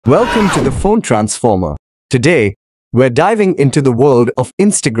Welcome to the Phone Transformer. Today, we're diving into the world of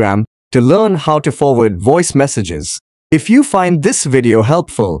Instagram to learn how to forward voice messages. If you find this video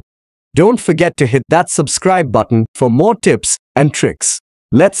helpful, don't forget to hit that subscribe button for more tips and tricks.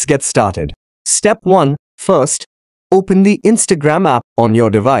 Let's get started. Step 1. First, open the Instagram app on your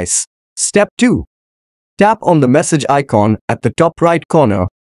device. Step 2. Tap on the message icon at the top right corner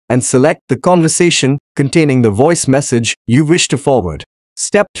and select the conversation containing the voice message you wish to forward.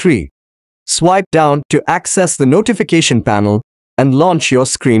 Step 3. Swipe down to access the notification panel and launch your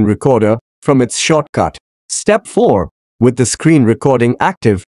screen recorder from its shortcut. Step 4. With the screen recording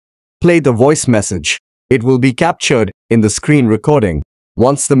active, play the voice message. It will be captured in the screen recording.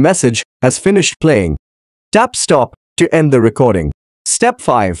 Once the message has finished playing, tap stop to end the recording. Step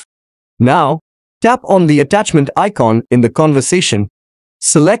 5. Now, tap on the attachment icon in the conversation,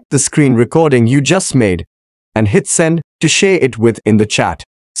 select the screen recording you just made, and hit send to share it within the chat.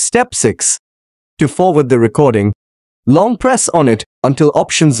 Step 6. To forward the recording, long press on it until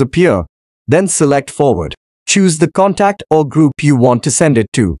options appear, then select forward. Choose the contact or group you want to send it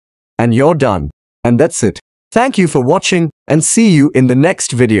to, and you're done. And that's it. Thank you for watching and see you in the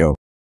next video.